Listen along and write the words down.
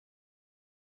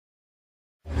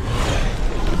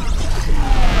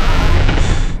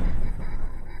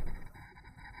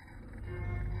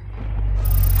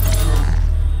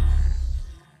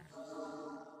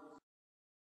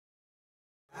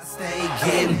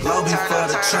blow before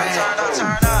the track.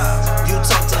 You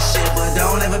talk to shit, but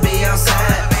don't ever be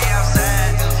outside.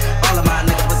 All of my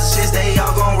niggas with the shits, they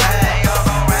all gon' ride.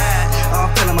 I'm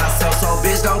feeling myself, so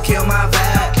bitch, don't kill my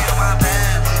vibe.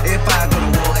 If I go to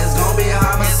war, it's gon' be a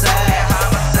homicide.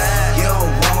 You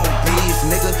don't want beef,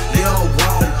 nigga. You don't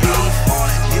want beef.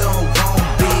 You don't want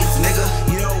beef, nigga.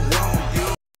 You don't want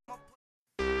beef.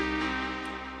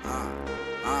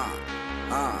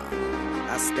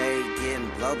 I stayed getting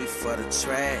blow before the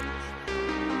track.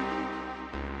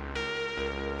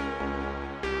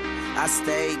 I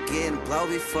stayed getting blow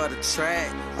before the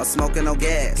track. I'm smoking on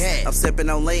gas. I'm sipping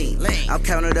on lean. I'm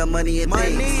counting up money and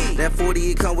things. That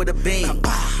 40 it come with a beam.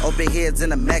 Open heads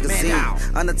in a magazine.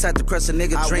 I'm the type to crush a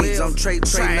nigga dreams. I'm trade,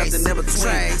 nothing in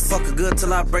between. Fuck a good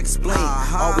till I break a spleen.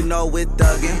 All we know is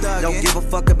thuggin'. Don't give a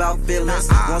fuck about feelings.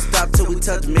 Won't stop till we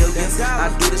touch millions.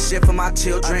 I do this shit for my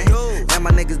children and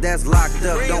my niggas that's locked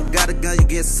up. Don't got a gun, you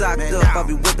get socked up. I'll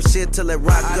be whipping shit till it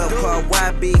rock up. Call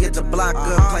YB, hit the block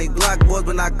up. Play Glock boys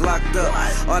when I Glocked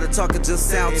up. All the talking just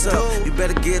sounds up. You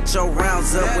better get your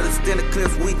rounds up. With extended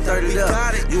clips, we 30'd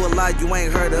up. You a lie, you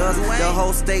ain't heard of us. The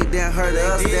whole state didn't hurt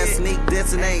us. That sneak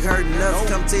dissing ain't hurting us.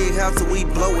 Come to your house and we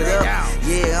blow it up.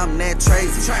 Yeah, I'm that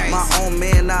Tracy. My own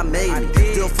man, I made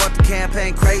me. Still fuck the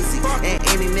campaign crazy. And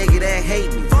any nigga that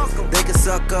hate me, they can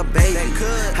suck up, baby.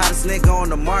 Hottest nigga on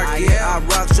the market. I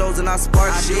rock shows and I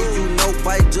spark shit. You know,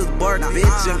 fight, just bark,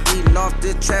 bitch. I'm eating off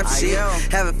this trap shit.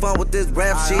 Having fun with this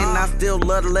rap shit. And I still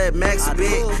love to let Max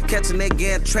spit. Catch a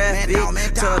nigga in traffic.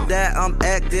 Till that I'm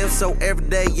active. So every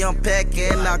day I'm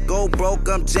packing. I go broke,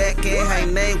 I'm jacking.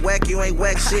 Ain't name whack, you ain't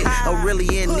whack shit. I'm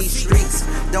really in these streets.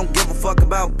 Don't give a fuck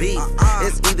about beef.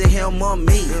 It's either him or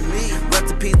me.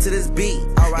 Recipe to this beat.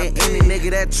 And any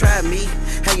nigga that try me,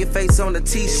 have your face on the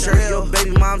t-shirt. Your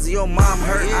baby mom's or your mom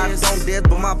hurt. I don't dare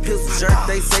but my pistol shirt.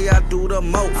 They say I do the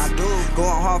most.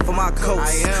 Going hard for my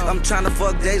coast. I'm trying to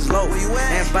fuck days low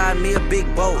and buy me a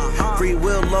big boat. Free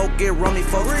will low, get rummy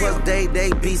folks. Plus they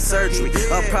be surgery.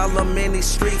 A problem in these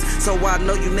streets, so I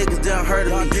know you niggas done heard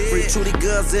of me. Free Trudy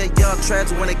Guns and Young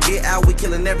Tragic. When they get out, we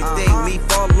killing everything. Me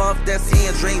fall off, that's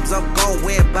seeing dreams. I'm gon'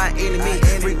 win by any means.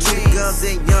 Free Trudy Guns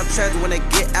and Young Tragic. When they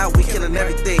get out, we killing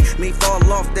everything. Me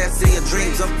fall off, that's seeing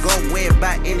dreams. I'm gon' win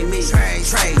by any means.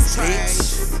 Trace,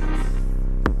 bitch.